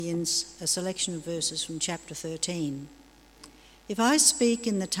A selection of verses from chapter 13. If I speak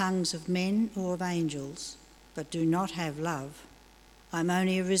in the tongues of men or of angels, but do not have love, I'm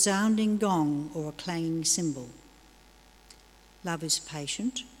only a resounding gong or a clanging cymbal. Love is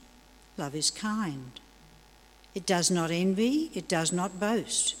patient, love is kind. It does not envy, it does not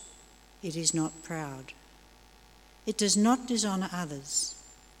boast, it is not proud. It does not dishonour others,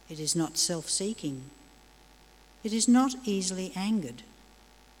 it is not self-seeking, it is not easily angered.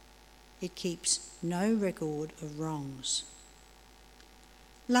 It keeps no record of wrongs.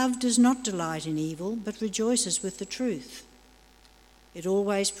 Love does not delight in evil, but rejoices with the truth. It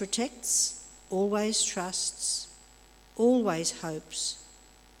always protects, always trusts, always hopes,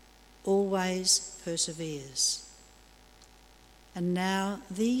 always perseveres. And now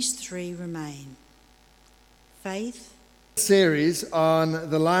these three remain: faith. Series on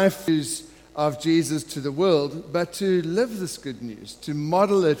the life of Jesus to the world, but to live this good news, to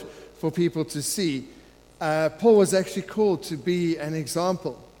model it for people to see. Paul was actually called to be an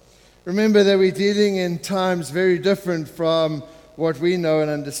example. Remember that we're dealing in times very different from what we know and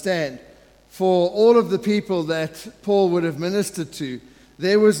understand. For all of the people that Paul would have ministered to,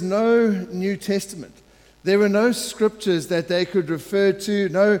 there was no New Testament. There were no scriptures that they could refer to,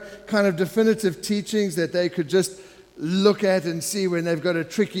 no kind of definitive teachings that they could just look at and see when they've got a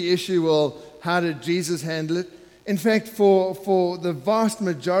tricky issue. Well, how did Jesus handle it? In fact, for the vast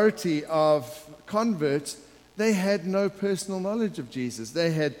majority of converts, they had no personal knowledge of Jesus.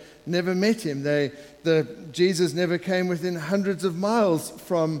 They had never met him. Jesus never came within hundreds of miles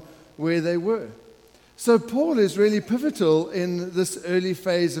from where they were. So Paul is really pivotal in this early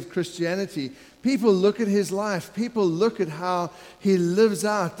phase of Christianity. People look at his life. People look at how he lives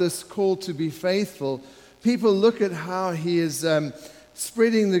out this call to be faithful. People look at how he is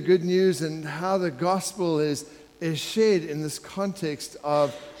spreading the good news and how the gospel is shared in this context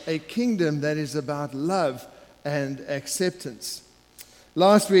of a kingdom that is about love and acceptance.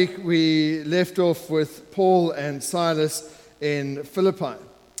 Last week we left off with Paul and Silas in Philippi.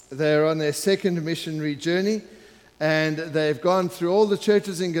 They're on their second missionary journey, and they've gone through all the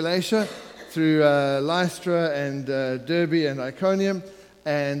churches in Galatia, through Lystra and Derbe and Iconium,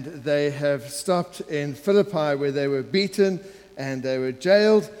 and they have stopped in Philippi where they were beaten and they were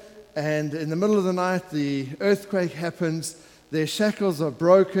jailed. And in the middle of the night, the earthquake happens. Their shackles are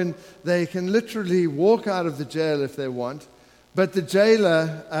broken. They can literally walk out of the jail if they want. But the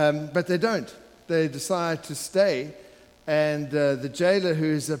jailer, but they don't. They decide to stay. And the jailer, who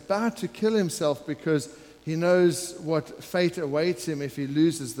is about to kill himself because he knows what fate awaits him if he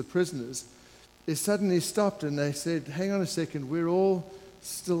loses the prisoners, is suddenly stopped. And they said, hang on a second, we're all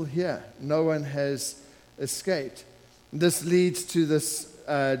still here. No one has escaped. This leads to this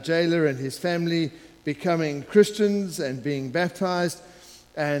jailer and his family becoming Christians and being baptized,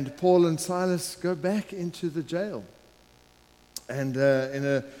 and Paul and Silas go back into the jail. And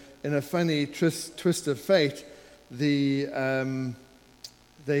in a funny twist of fate, they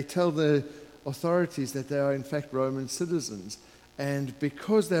tell the authorities that they are in fact Roman citizens, and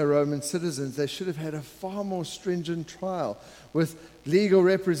because they're Roman citizens, they should have had a far more stringent trial with legal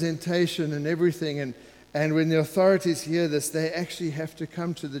representation and everything. And when the authorities hear this, they actually have to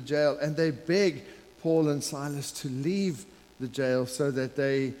come to the jail and they beg Paul and Silas to leave the jail so that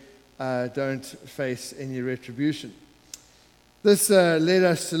they don't face any retribution. This led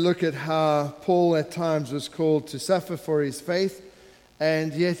us to look at how Paul at times was called to suffer for his faith,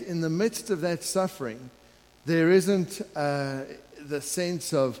 and yet in the midst of that suffering, there isn't the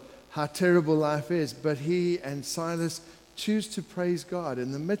sense of how terrible life is, but he and Silas choose to praise God.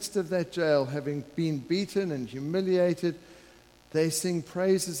 In the midst of that jail, having been beaten and humiliated, they sing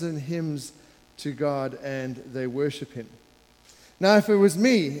praises and hymns to God and they worship him. Now, if it was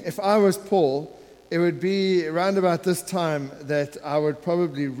me, if I was Paul, it would be around about this time that I would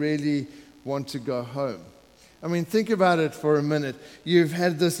probably really want to go home. I mean, think about it for a minute. You've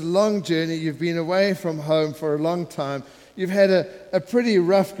had this long journey. You've been away from home for a long time. You've had a pretty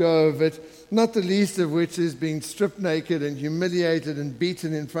rough go of it, not the least of which is being stripped naked and humiliated and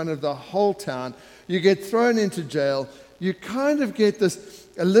beaten in front of the whole town. You get thrown into jail. You kind of get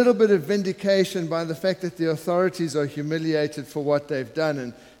a little bit of vindication by the fact that the authorities are humiliated for what they've done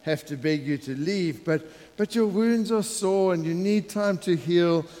and have to beg you to leave. But your wounds are sore and you need time to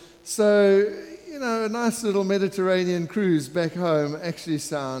heal. So, a nice little Mediterranean cruise back home actually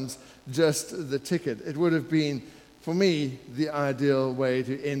sounds just the ticket. It would have been, for me, the ideal way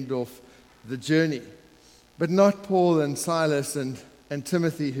to end off the journey. But not Paul and Silas and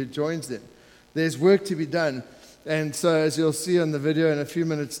Timothy who joins them. There's work to be done. And so as you'll see on the video in a few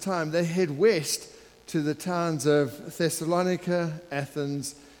minutes' time, they head west to the towns of Thessalonica,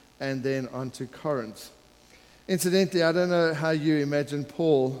 Athens, and then on to Corinth. Incidentally, I don't know how you imagine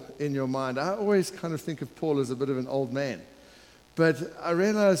Paul in your mind. I always kind of think of Paul as a bit of an old man. But I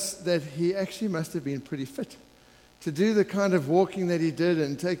realized that he actually must have been pretty fit. To do the kind of walking that he did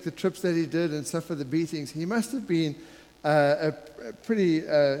and take the trips that he did and suffer the beatings, he must have been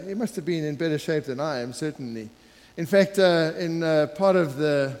he must have been in better shape than I am, certainly. In fact, in part of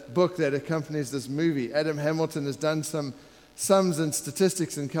the book that accompanies this movie, Adam Hamilton has done some sums and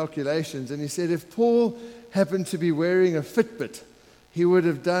statistics and calculations, and he said if Paul happened to be wearing a Fitbit, he would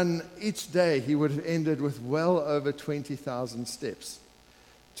have done each day, he would have ended with well over 20,000 steps.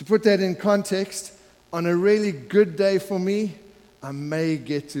 To put that in context, on a really good day for me, I may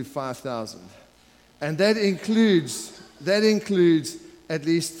get to 5,000. And that includes at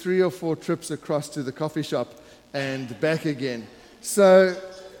least 3 or 4 trips across to the coffee shop and back again. So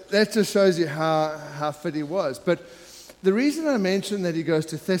that just shows you how fit he was. But the reason I mentioned that he goes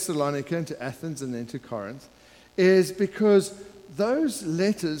to Thessalonica and to Athens and then to Corinth is because those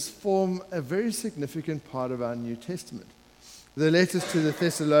letters form a very significant part of our New Testament. The letters to the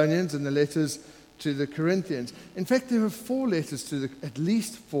Thessalonians and the letters to the Corinthians. In fact, there are at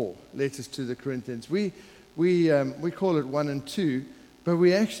least four letters to the Corinthians. We call it 1 and 2, but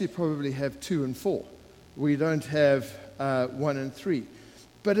we actually probably have 2 and 4. We don't have 1 and 3.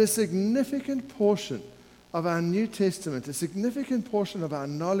 But a significant portion of our New Testament, a significant portion of our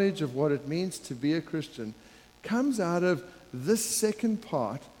knowledge of what it means to be a Christian, comes out of this second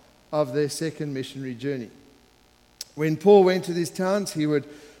part of their second missionary journey. When Paul went to these towns, he would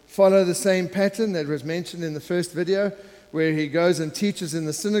follow the same pattern that was mentioned in the first video, where he goes and teaches in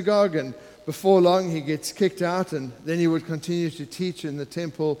the synagogue, and before long he gets kicked out, and then he would continue to teach in the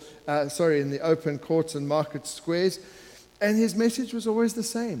temple, in the open courts and market squares. And his message was always the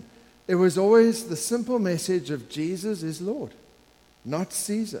same. It was always the simple message of Jesus is Lord, not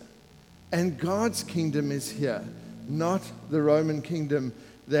Caesar. And God's kingdom is here, not the Roman kingdom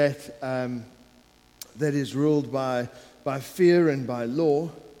that is ruled by fear and by law,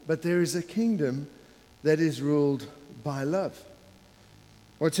 but there is a kingdom that is ruled by love.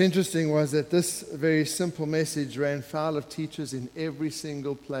 What's interesting was that this very simple message ran foul of teachers in every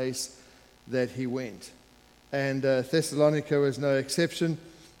single place that he went. And Thessalonica was no exception,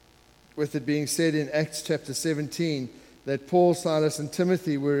 with it being said in Acts chapter 17 that Paul, Silas, and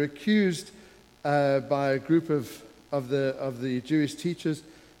Timothy were accused by a group of the Jewish teachers.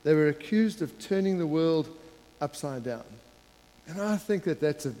 They were accused of turning the world upside down. And I think that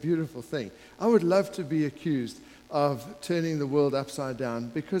that's a beautiful thing. I would love to be accused of turning the world upside down,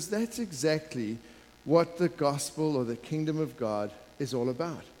 because that's exactly what the gospel or the kingdom of God is all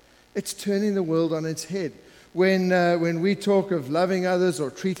about. It's turning the world on its head. When we talk of loving others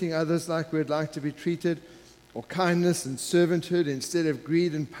or treating others like we'd like to be treated, or kindness and servanthood instead of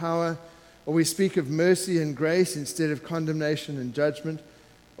greed and power, or we speak of mercy and grace instead of condemnation and judgment,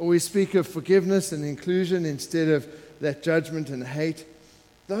 or we speak of forgiveness and inclusion instead of that judgment and hate,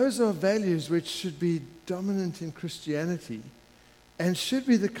 those are values which should be dominant in Christianity and should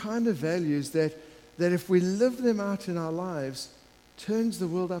be the kind of values that if we live them out in our lives, turns the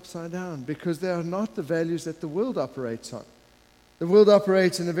world upside down, because they are not the values that the world operates on. The world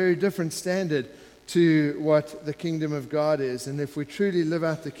operates in a very different standard to what the kingdom of God is. And if we truly live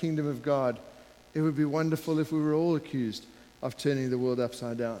out the kingdom of God, it would be wonderful if we were all accused of turning the world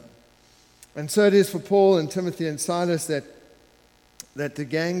upside down. And so it is for Paul and Timothy and Silas that the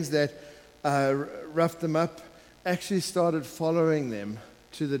gangs that roughed them up actually started following them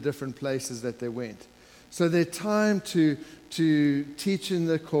to the different places that they went. So their time to teach in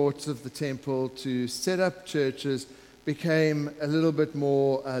the courts of the temple, to set up churches, became a little bit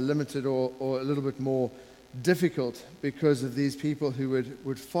more limited or a little bit more difficult because of these people who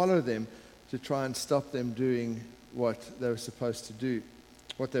would follow them to try and stop them doing what they were supposed to do,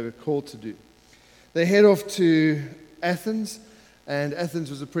 what they were called to do. They head off to Athens, and Athens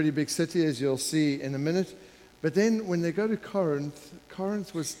was a pretty big city, as you'll see in a minute. But then when they go to Corinth,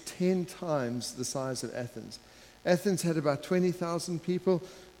 Corinth was 10 times the size of Athens. Athens had about 20,000 people.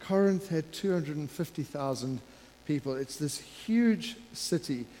 Corinth had 250,000 people. It's this huge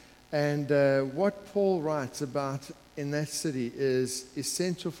city. And what Paul writes about in that city is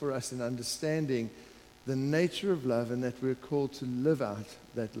essential for us in understanding the nature of love and that we're called to live out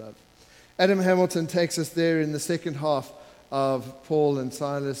that love. Adam Hamilton takes us there in the second half of Paul and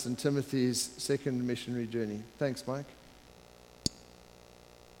Silas and Timothy's second missionary journey. Thanks, Mike.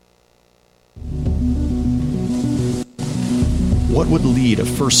 What would lead a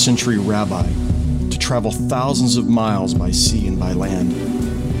first century rabbi to travel thousands of miles by sea and by land,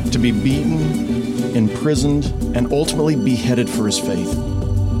 to be beaten, imprisoned, and ultimately beheaded for his faith?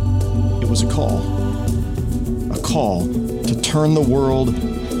 was a call to turn the world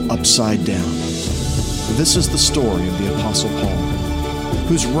upside down. This is the story of the Apostle Paul,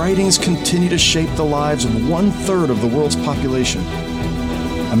 whose writings continue to shape the lives of 1/3 of the world's population,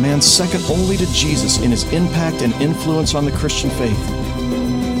 a man second only to Jesus in his impact and influence on the Christian faith,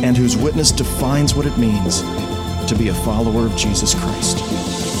 and whose witness defines what it means to be a follower of Jesus Christ.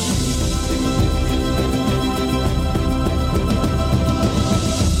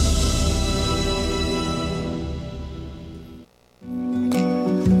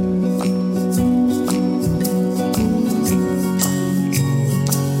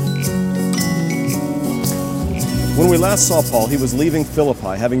 When we last saw Paul, he was leaving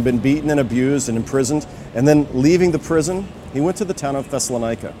Philippi, having been beaten and abused and imprisoned, and then leaving the prison, he went to the town of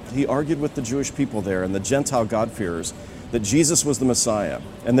Thessalonica. He argued with the Jewish people there and the Gentile God-fearers that Jesus was the Messiah.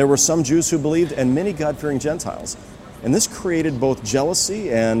 And there were some Jews who believed and many God-fearing Gentiles. And this created both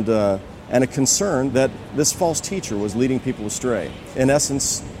jealousy and a concern that this false teacher was leading people astray. In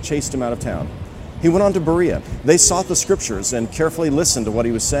essence, chased him out of town. He went on to Berea. They sought the scriptures and carefully listened to what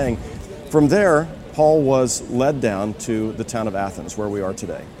he was saying. From there, Paul was led down to the town of Athens, where we are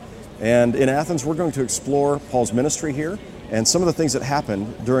today. And in Athens, we're going to explore Paul's ministry here and some of the things that happened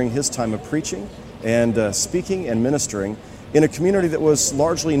during his time of preaching and speaking and ministering in a community that was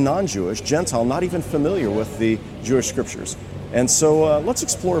largely non-Jewish, Gentile, not even familiar with the Jewish scriptures. And so let's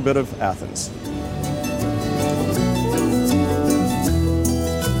explore a bit of Athens.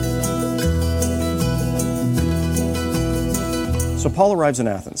 So Paul arrives in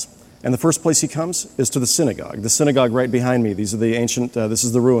Athens. And the first place he comes is to the synagogue right behind me. These are the ancient, this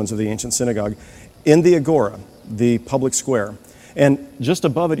is the ruins of the ancient synagogue. In the Agora, the public square. And just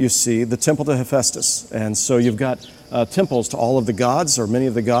above it you see the temple to Hephaestus. And so you've got temples to all of the gods, or many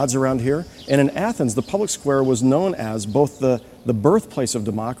of the gods around here. And in Athens, the public square was known as both the birthplace of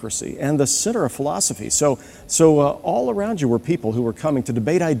democracy and the center of philosophy. So all around you were people who were coming to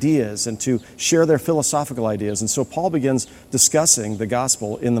debate ideas and to share their philosophical ideas. And so Paul begins discussing the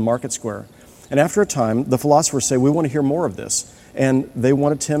gospel in the market square. And after a time, the philosophers say, we want to hear more of this. And they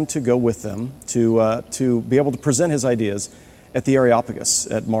wanted him to go with them to be able to present his ideas at the Areopagus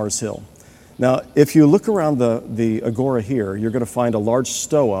at Mars Hill. Now, if you look around the Agora here, you're going to find a large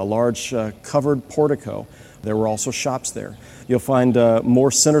stoa, a large covered portico. There were also shops there. You'll find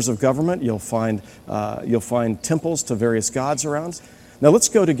more centers of government. You'll find temples to various gods around. Now let's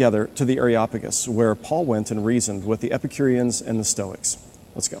go together to the Areopagus, where Paul went and reasoned with the Epicureans and the Stoics.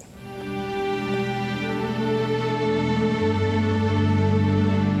 Let's go.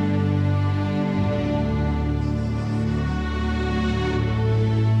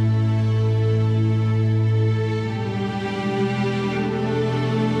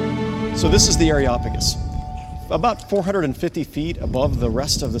 So this is the Areopagus, about 450 feet above the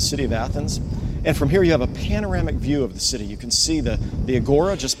rest of the city of Athens. And from here you have a panoramic view of the city. You can see the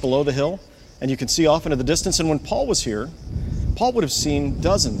Agora just below the hill, and you can see off into the distance. And when Paul was here, Paul would have seen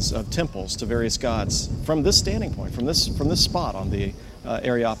dozens of temples to various gods from this standing point, from this spot on the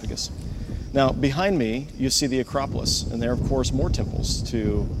Areopagus. Now behind me you see the Acropolis, and there are of course more temples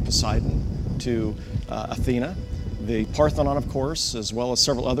to Poseidon, to Athena, the Parthenon, of course, as well as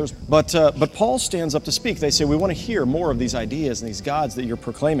several others. But Paul stands up to speak. They say, we want to hear more of these ideas and these gods that you're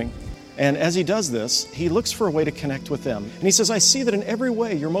proclaiming. And as he does this, he looks for a way to connect with them. And he says, I see that in every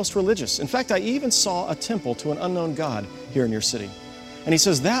way you're most religious. In fact, I even saw a temple to an unknown God here in your city. And he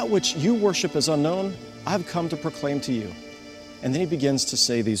says, that which you worship as unknown, I've come to proclaim to you. And then he begins to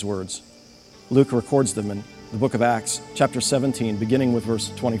say these words. Luke records them in the book of Acts, chapter 17, beginning with verse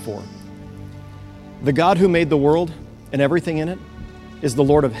 24. The God who made the world and everything in it is the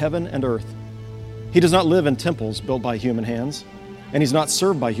Lord of heaven and earth. He does not live in temples built by human hands, and he's not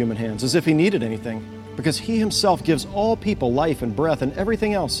served by human hands as if he needed anything, because he himself gives all people life and breath and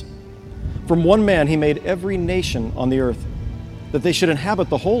everything else. From one man he made every nation on the earth, that they should inhabit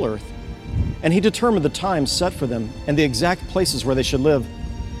the whole earth, and he determined the times set for them and the exact places where they should live.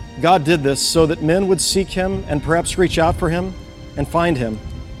 God did this so that men would seek him and perhaps reach out for him and find him,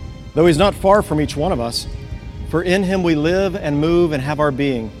 though he's not far from each one of us. For in him we live and move and have our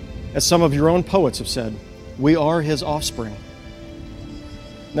being. As some of your own poets have said, we are his offspring.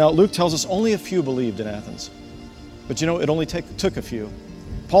 Now, Luke tells us only a few believed in Athens. But you know, it only took a few.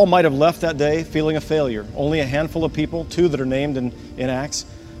 Paul might have left that day feeling a failure. Only a handful of people, 2 that are named in Acts,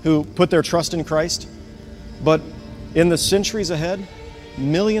 who put their trust in Christ. But in the centuries ahead,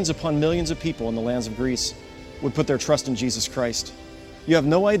 millions upon millions of people in the lands of Greece would put their trust in Jesus Christ. You have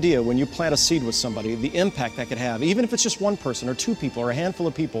no idea when you plant a seed with somebody, the impact that could have, even if it's just one person or 2 people or a handful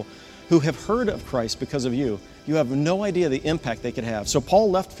of people who have heard of Christ because of you. You have no idea the impact they could have. So Paul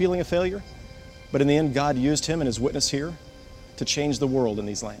left feeling a failure, but in the end, God used him and his witness here to change the world in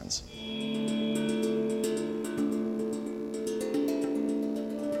these lands.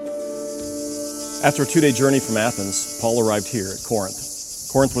 After a 2-day journey from Athens, Paul arrived here at Corinth.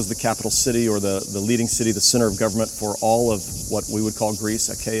 Corinth was the capital city, or the leading city, the center of government for all of what we would call Greece,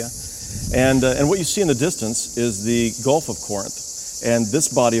 Achaia. And what you see in the distance is the Gulf of Corinth. And this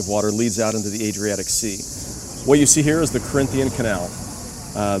body of water leads out into the Adriatic Sea. What you see here is the Corinthian Canal.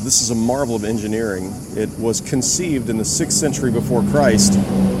 This is a marvel of engineering. It was conceived in the 6th century before Christ,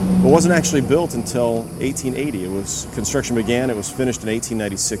 but wasn't actually built until 1880. Construction began, it was finished in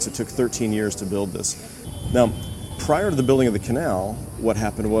 1896. It took 13 years to build this. Now, prior to the building of the canal, what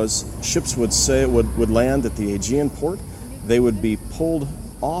happened was ships would land at the Aegean port. They would be pulled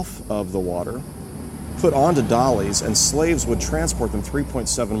off of the water, put onto dollies, and slaves would transport them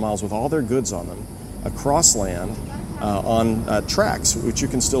 3.7 miles with all their goods on them across land on tracks, which you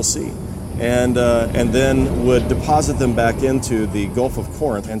can still see, and then would deposit them back into the Gulf of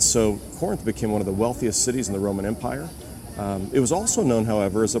Corinth. And so Corinth became one of the wealthiest cities in the Roman Empire. It was also known,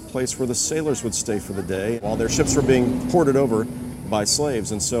 however, as a place where the sailors would stay for the day while their ships were being ported over by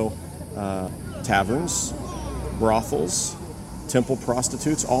slaves. And so taverns, brothels, temple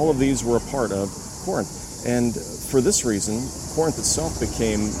prostitutes, all of these were a part of Corinth. And for this reason, Corinth itself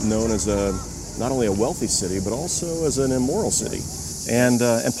became known as not only a wealthy city, but also as an immoral city. And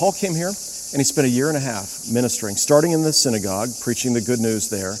Paul came here, and he spent a year and a half ministering, starting in the synagogue, preaching the good news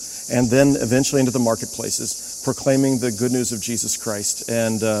there, and then eventually into the marketplaces, proclaiming the good news of Jesus Christ.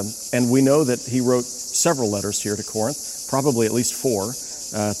 And we know that he wrote several letters here to Corinth, probably at least 4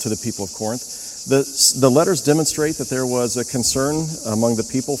 to the people of Corinth. The letters demonstrate that there was a concern among the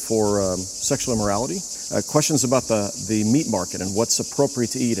people for sexual immorality, questions about the meat market and what's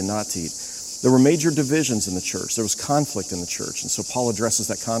appropriate to eat and not to eat. There were major divisions in the church. There was conflict in the church, and so Paul addresses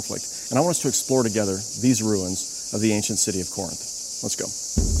that conflict. And I want us to explore together these ruins of the ancient city of Corinth. Let's go.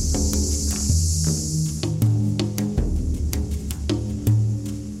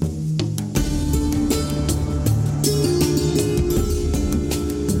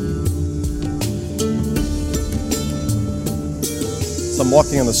 So I'm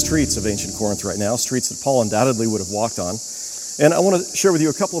walking on the streets of ancient Corinth right now, streets that Paul undoubtedly would have walked on. And I want to share with you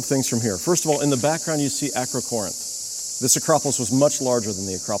a couple of things from here. First of all, in the background you see Acrocorinth. This Acropolis was much larger than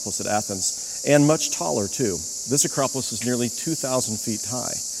the Acropolis at Athens, and much taller too. This Acropolis is nearly 2,000 feet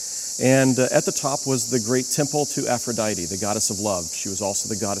high. And at the top was the great temple to Aphrodite, the goddess of love. She was also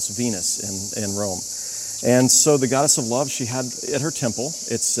the goddess Venus in Rome. And so the goddess of love, she had at her temple,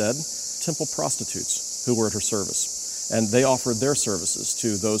 it said, temple prostitutes who were at her service. And they offered their services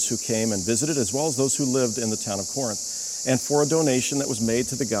to those who came and visited, as well as those who lived in the town of Corinth. And for a donation that was made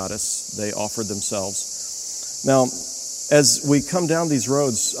to the goddess, they offered themselves. Now, as we come down these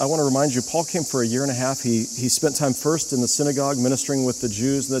roads, I want to remind you, Paul came for a year and a half. He spent time first in the synagogue ministering with the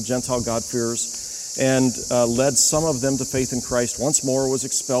Jews and the Gentile God-fearers, and led some of them to faith in Christ. Once more was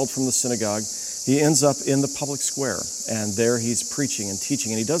expelled from the synagogue. He ends up in the public square, and there he's preaching and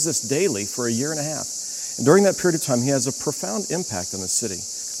teaching. And he does this daily for a year and a half. And during that period of time, he has a profound impact on the city.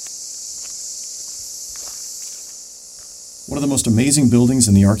 One of the most amazing buildings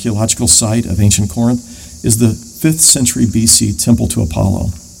in the archaeological site of ancient Corinth is the 5th century BC Temple to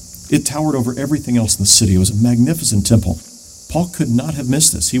Apollo. It towered over everything else in the city. It was a magnificent temple. Paul could not have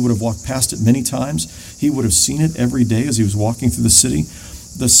missed this. He would have walked past it many times. He would have seen it every day as he was walking through the city.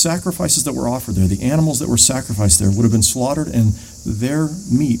 The sacrifices that were offered there, the animals that were sacrificed there, would have been slaughtered and their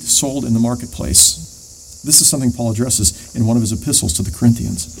meat sold in the marketplace. This is something Paul addresses in one of his epistles to the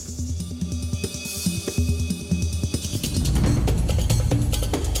Corinthians.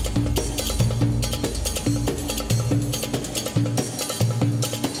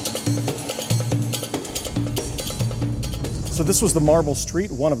 So this was the marble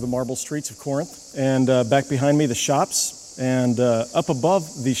street, one of the marble streets of Corinth. And back behind me, the shops. And up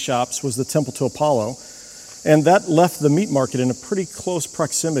above these shops was the temple to Apollo. And that left the meat market in a pretty close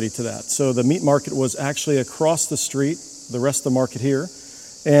proximity to that. So the meat market was actually across the street, the rest of the market here.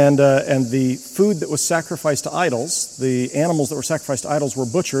 And the food that was sacrificed to idols, the animals that were sacrificed to idols, were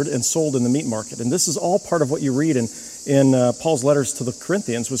butchered and sold in the meat market. And this is all part of what you read in Paul's letters to the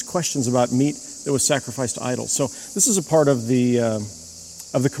Corinthians, was questions about meat that was sacrificed to idols. So this is a part of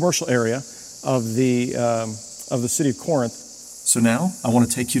the commercial area of the city of Corinth. So now I want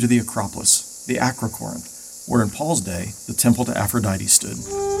to take you to the Acropolis, the Acrocorinth, where in Paul's day the temple to Aphrodite stood.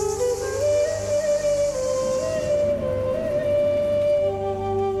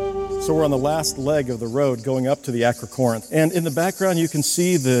 So we're on the last leg of the road going up to the Acre Corinth. And in the background, you can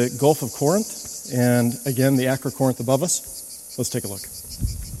see the Gulf of Corinth, and again, the Acre Corinth above us. Let's take a look.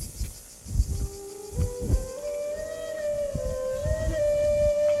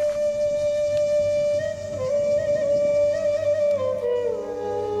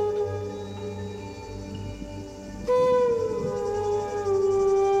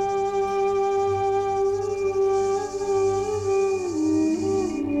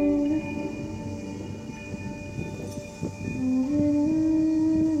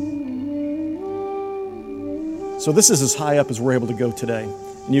 So this is as high up as we're able to go today.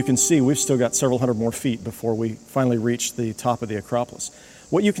 And you can see we've still got several hundred more feet before we finally reach the top of the Acropolis.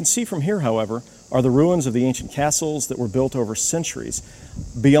 What you can see from here, however, are the ruins of the ancient castles that were built over centuries.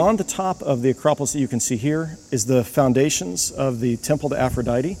 Beyond the top of the Acropolis that you can see here is the foundations of the Temple to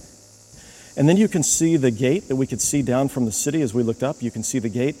Aphrodite. And then you can see the gate that we could see down from the city as we looked up. You can see the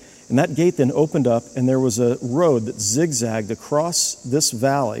gate. And that gate then opened up, and there was a road that zigzagged across this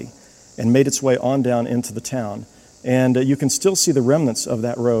valley and made its way on down into the town. And you can still see the remnants of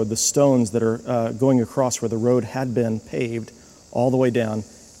that road, the stones that are going across where the road had been paved all the way down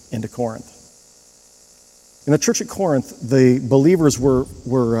into Corinth. In the church at Corinth, the believers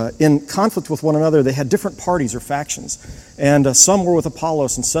were in conflict with one another. They had different parties or factions. And some were with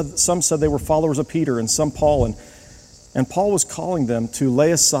Apollos, and some said they were followers of Peter, and some Paul. And Paul was calling them to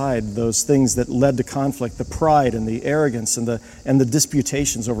lay aside those things that led to conflict, the pride and the arrogance and the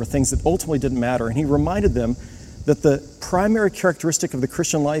disputations over things that ultimately didn't matter. And he reminded them that the primary characteristic of the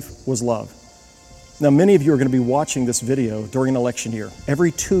Christian life was love. Now, many of you are going to be watching this video during an election year.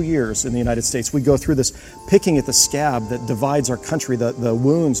 Every 2 years in the United States, we go through this picking at the scab that divides our country, the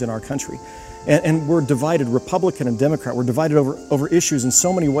wounds in our country. And we're divided, Republican and Democrat. We're divided over issues in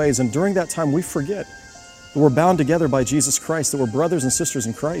so many ways. And during that time, we forget that we're bound together by Jesus Christ, that we're brothers and sisters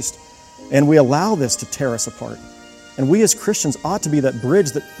in Christ. And we allow this to tear us apart. And we as Christians ought to be that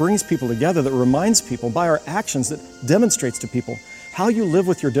bridge that brings people together, that reminds people by our actions, that demonstrates to people how you live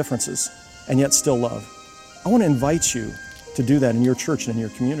with your differences and yet still love. I want to invite you to do that in your church and in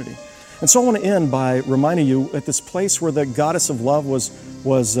your community. And so I want to end by reminding you at this place where the goddess of love was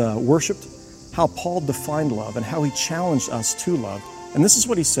worshipped, how Paul defined love and how he challenged us to love. And this is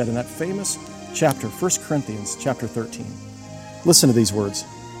what he said in that famous chapter, 1 Corinthians chapter 13. Listen to these words.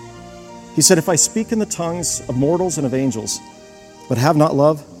 He said, "If I speak in the tongues of mortals and of angels, but have not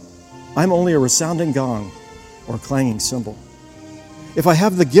love, I'm only a resounding gong or a clanging cymbal. If I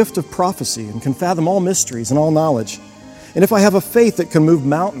have the gift of prophecy and can fathom all mysteries and all knowledge, and if I have a faith that can move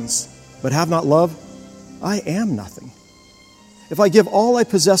mountains, but have not love, I am nothing. If I give all I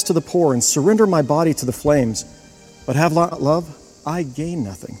possess to the poor and surrender my body to the flames, but have not love, I gain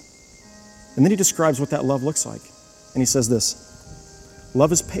nothing." And then he describes what that love looks like. And he says this,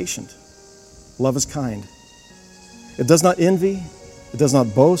 "Love is patient. Love is kind. It does not envy. It does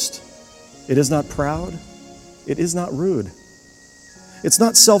not boast. It is not proud. It is not rude. It's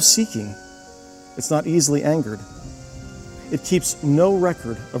not self-seeking. It's not easily angered. It keeps no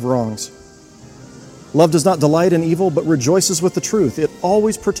record of wrongs. Love does not delight in evil, but rejoices with the truth. It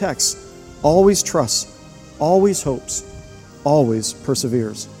always protects, always trusts, always hopes, always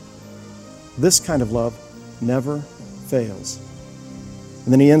perseveres. This kind of love never fails."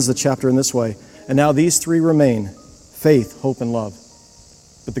 And then he ends the chapter in this way, "And now these three remain, faith, hope, and love.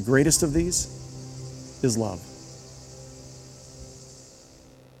 But the greatest of these is love."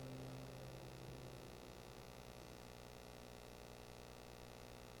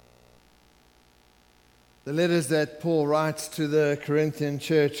 The letters that Paul writes to the Corinthian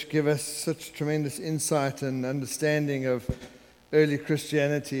church give us such tremendous insight and understanding of early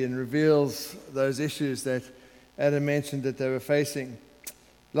Christianity and reveals those issues that Adam mentioned that they were facing.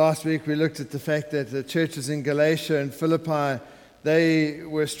 Last week we looked at the fact that the churches in Galatia and Philippi, they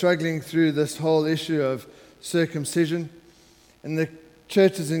were struggling through this whole issue of circumcision. And the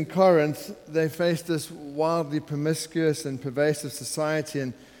churches in Corinth, they faced this wildly promiscuous and pervasive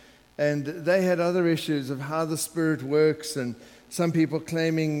society, and they had other issues of how the Spirit works, and some people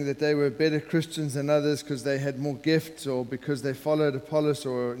claiming that they were better Christians than others because they had more gifts or because they followed Apollos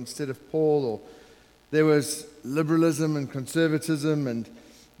or instead of Paul. Or there was liberalism and conservatism and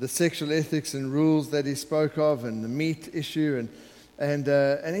the sexual ethics and rules that he spoke of, and the meat issue, and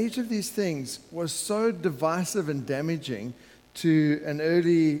each of these things was so divisive and damaging to an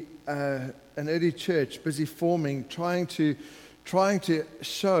early church busy forming, trying to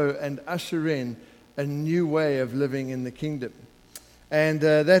show and usher in a new way of living in the kingdom. And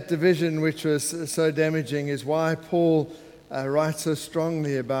that division, which was so damaging, is why Paul writes so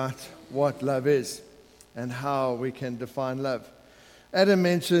strongly about what love is and how we can define love. Adam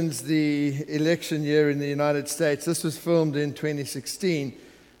mentions the election year in the United States. This was filmed in 2016,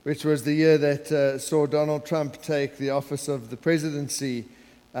 which was the year that saw Donald Trump take the office of the presidency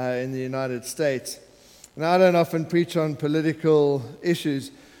in the United States. Now, I don't often preach on political issues,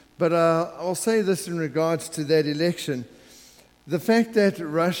 but I'll say this in regards to that election. The fact that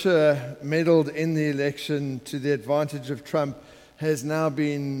Russia meddled in the election to the advantage of Trump has now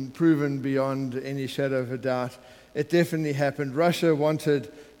been proven beyond any shadow of a doubt. It definitely happened. Russia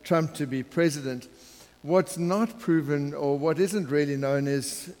wanted Trump to be president. What's not proven, or what isn't really known,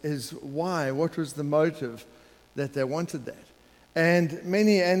 is why. What was the motive that they wanted that? And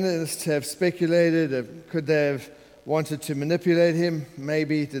many analysts have speculated, could they have wanted to manipulate him?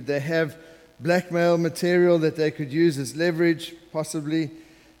 Maybe. Did they have blackmail material that they could use as leverage? Possibly.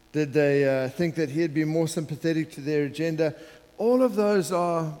 Did they think that he'd be more sympathetic to their agenda? All of those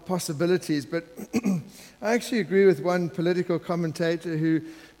are possibilities, but I actually agree with one political commentator who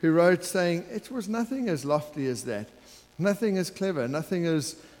wrote saying it was nothing as lofty as that, nothing as clever, nothing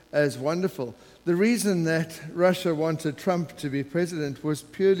as wonderful. The reason that Russia wanted Trump to be president was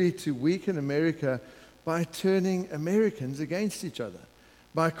purely to weaken America by turning Americans against each other,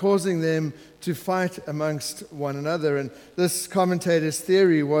 by causing them to fight amongst one another. And this commentator's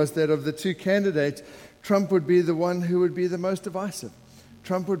theory was that of the two candidates, Trump would be the one who would be the most divisive.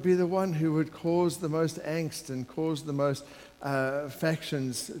 Trump would be the one who would cause the most angst and cause the most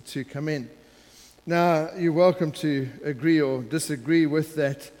factions to come in. Now, you're welcome to agree or disagree with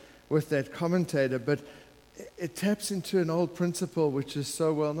that commentator, but it taps into an old principle which is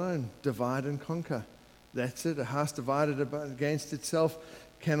so well known: divide and conquer. That's it. A house divided against itself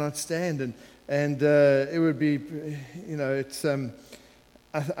cannot stand. And it would be, it's.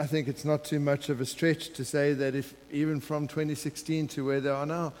 I think it's not too much of a stretch to say that if even from 2016 to where they are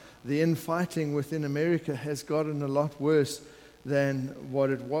now, the infighting within America has gotten a lot worse than what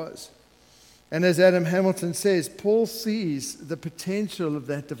it was. And as Adam Hamilton says, Paul sees the potential of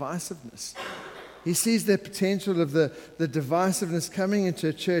that divisiveness. He sees the potential of the divisiveness coming into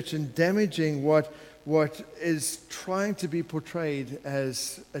a church and damaging what is trying to be portrayed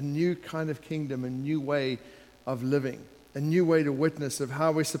as a new kind of kingdom, a new way of living, a new way to witness, of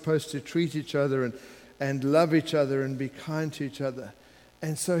how we're supposed to treat each other and love each other and be kind to each other.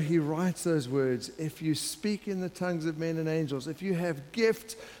 And so he writes those words: if you speak in the tongues of men and angels, if you have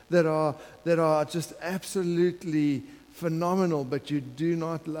gifts that are just absolutely phenomenal, but you do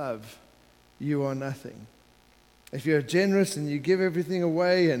not love, you are nothing. If you're generous and you give everything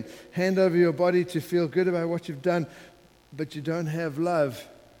away and hand over your body to feel good about what you've done, but you don't have love,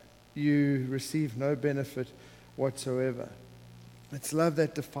 you receive no benefit whatsoever. It's love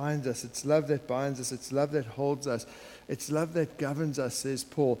that defines us. It's love that binds us. It's love that holds us. It's love that governs us, says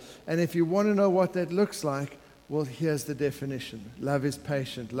Paul. And if you want to know what that looks like, well, here's the definition. Love is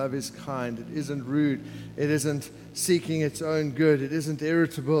patient. Love is kind. It isn't rude. It isn't seeking its own good. It isn't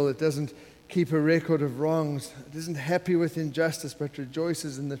irritable. It doesn't keep a record of wrongs. It isn't happy with injustice, but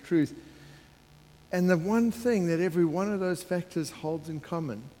rejoices in the truth. And the one thing that every one of those factors holds in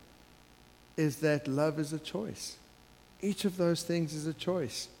common is that love is a choice. Each of those things is a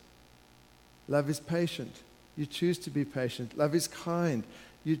choice. Love is patient. You choose to be patient. Love is kind.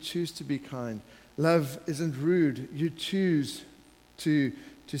 You choose to be kind. Love isn't rude. You choose to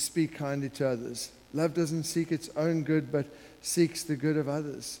speak kindly to others. Love doesn't seek its own good, but seeks the good of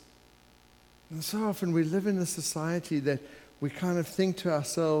others. And so often we live in a society that we kind of think to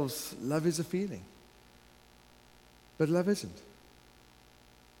ourselves, love is a feeling. But love isn't.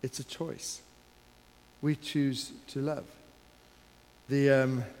 It's a choice. We choose to love.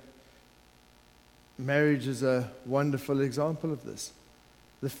 The marriage is a wonderful example of this.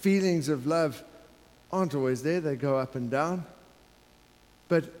 The feelings of love aren't always there. They go up and down.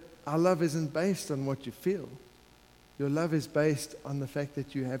 But our love isn't based on what you feel. Your love is based on the fact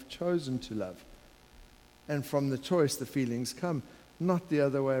that you have chosen to love. And from the choice, the feelings come, not the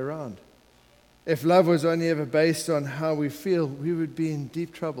other way around. If love was only ever based on how we feel, we would be in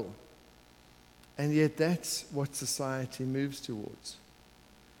deep trouble. And yet that's what society moves towards.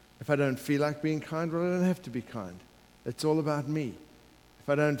 If I don't feel like being kind, well, I don't have to be kind. It's all about me. If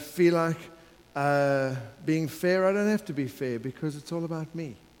I don't feel like being fair, I don't have to be fair, because it's all about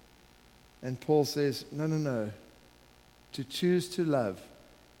me. And Paul says, no. To choose to love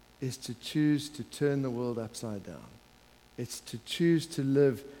is to choose to turn the world upside down. It's to choose to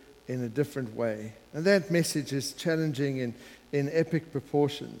live in a different way. And that message is challenging in epic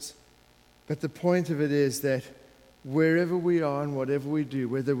proportions. But the point of it is that wherever we are and whatever we do,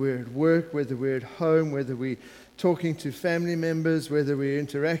 whether we're at work, whether we're at home, whether we're talking to family members, whether we're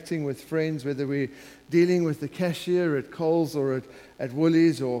interacting with friends, whether we're dealing with the cashier at Coles or at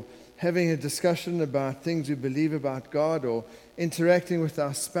Woolies, or having a discussion about things we believe about God, or interacting with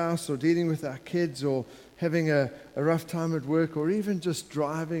our spouse, or dealing with our kids, or having a rough time at work, or even just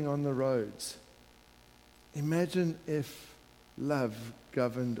driving on the roads. Imagine if love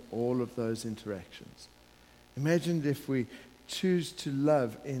governed all of those interactions. Imagine if we choose to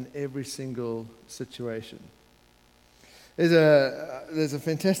love in every single situation. There's a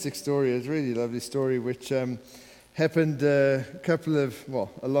fantastic story, it's a really lovely story, which happened a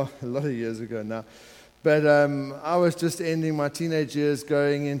lot of years ago now. But I was just ending my teenage years,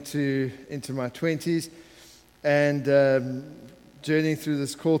 going into my 20s, and journeying through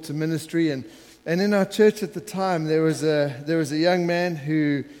this call to ministry. And in our church at the time, there was a young man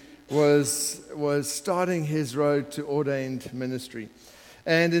who was starting his road to ordained ministry.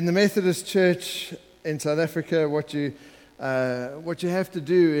 And in the Methodist Church in South Africa, what you have to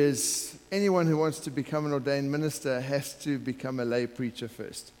do is, anyone who wants to become an ordained minister has to become a lay preacher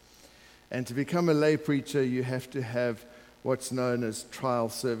first. And to become a lay preacher, you have to have what's known as trial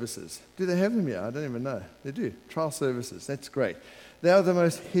services. Do they have them here? I don't even know. They do. Trial services. That's great. They are the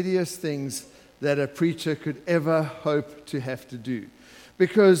most hideous things that a preacher could ever hope to have to do.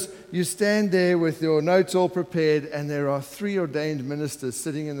 Because you stand there with your notes all prepared, and there are 3 ordained ministers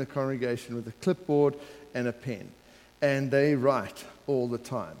sitting in the congregation with a clipboard and a pen. And they write all the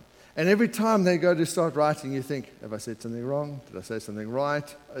time. And every time they go to start writing, you think, have I said something wrong? Did I say something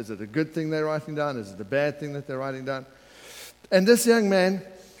right? Is it a good thing they're writing down? Is it a bad thing that they're writing down? And this young man,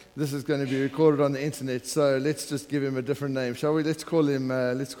 this is going to be recorded on the internet, so let's just give him a different name, shall we? Let's call him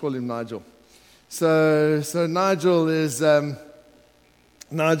Nigel. So Nigel is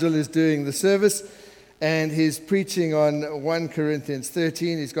doing the service, and he's preaching on 1 Corinthians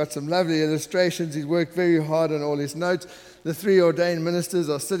 13. He's got some lovely illustrations. He's worked very hard on all his notes. The 3 ordained ministers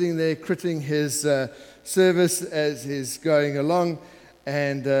are sitting there critting his service as he's going along,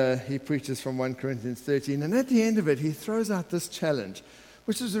 and he preaches from 1 Corinthians 13. And at the end of it, he throws out this challenge,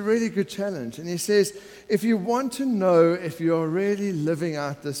 which is a really good challenge. And he says, if you want to know if you're really living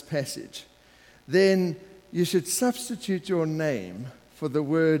out this passage, then you should substitute your name for the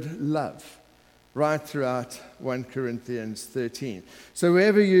word love right throughout 1 Corinthians 13. So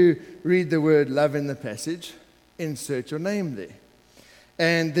wherever you read the word love in the passage, insert your name there.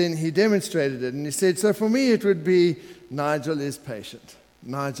 And then he demonstrated it, and he said, so for me it would be, Nigel is patient,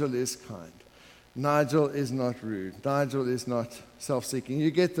 Nigel is kind, Nigel is not rude, Nigel is not self-seeking.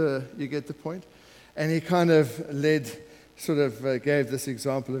 You get the point? And he kind of gave this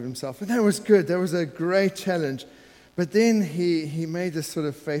example of himself. And that was good. That was a great challenge. But then he made this sort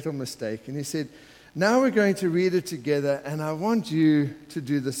of fatal mistake. And he said, now we're going to read it together, and I want you to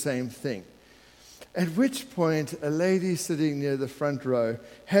do the same thing. At which point, a lady sitting near the front row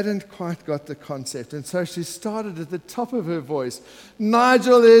hadn't quite got the concept. And so she started at the top of her voice,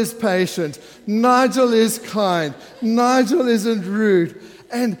 Nigel is patient, Nigel is kind, Nigel isn't rude.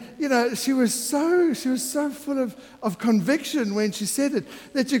 And, she was so full of conviction when she said it,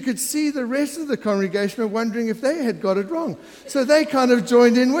 that you could see the rest of the congregation were wondering if they had got it wrong. So they kind of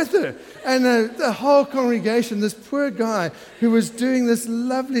joined in with her. And the whole congregation, this poor guy who was doing this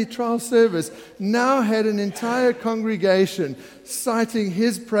lovely trial service, now had an entire congregation citing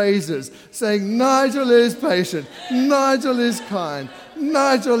his praises, saying, Nigel is patient, Nigel is kind,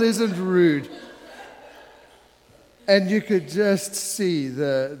 Nigel isn't rude. And you could just see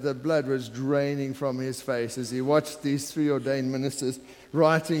the blood was draining from his face as he watched these 3 ordained ministers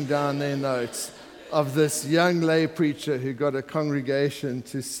writing down their notes of this young lay preacher who got a congregation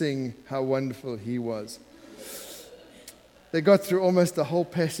to sing how wonderful he was. They got through almost the whole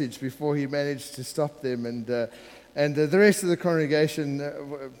passage before he managed to stop them. And the rest of the congregation,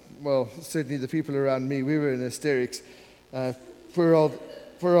 certainly the people around me, we were in hysterics. Poor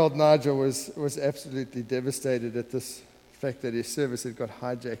old Nigel was absolutely devastated at this fact that his service had got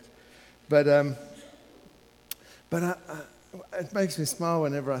hijacked. But it makes me smile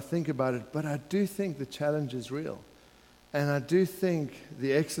whenever I think about it. But I do think the challenge is real. And I do think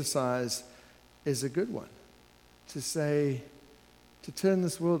the exercise is a good one. To turn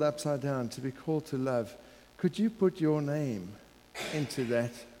this world upside down, to be called to love. Could you put your name into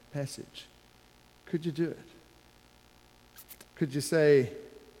that passage? Could you do it? Could you say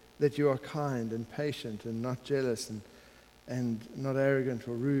that you are kind and patient and not jealous and not arrogant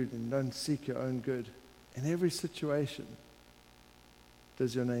or rude and don't seek your own good? In every situation,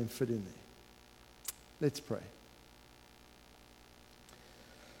 does your name fit in there? Let's pray.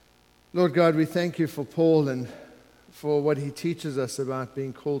 Lord God, we thank you for Paul and for what he teaches us about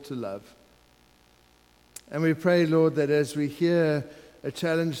being called to love. And we pray, Lord, that as we hear a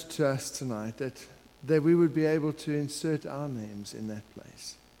challenge to us tonight, that we would be able to insert our names in that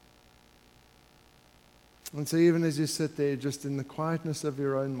place. And so even as you sit there just in the quietness of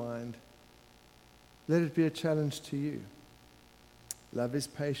your own mind, let it be a challenge to you. Love is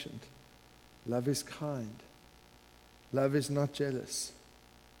patient. Love is kind. Love is not jealous.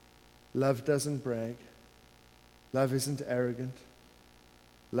 Love doesn't brag. Love isn't arrogant.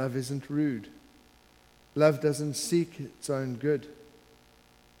 Love isn't rude. Love doesn't seek its own good.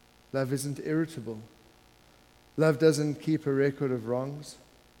 Love isn't irritable. Love doesn't keep a record of wrongs.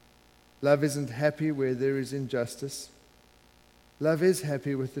 Love isn't happy where there is injustice. Love is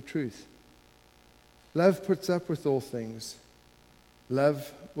happy with the truth. Love puts up with all things.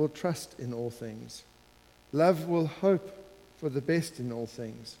 Love will trust in all things. Love will hope for the best in all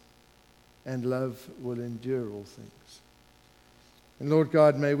things. And love will endure all things. And Lord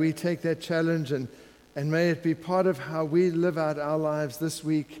God, may we take that challenge and may it be part of how we live out our lives this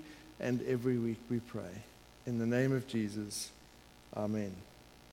week and every week, we pray. In the name of Jesus, amen.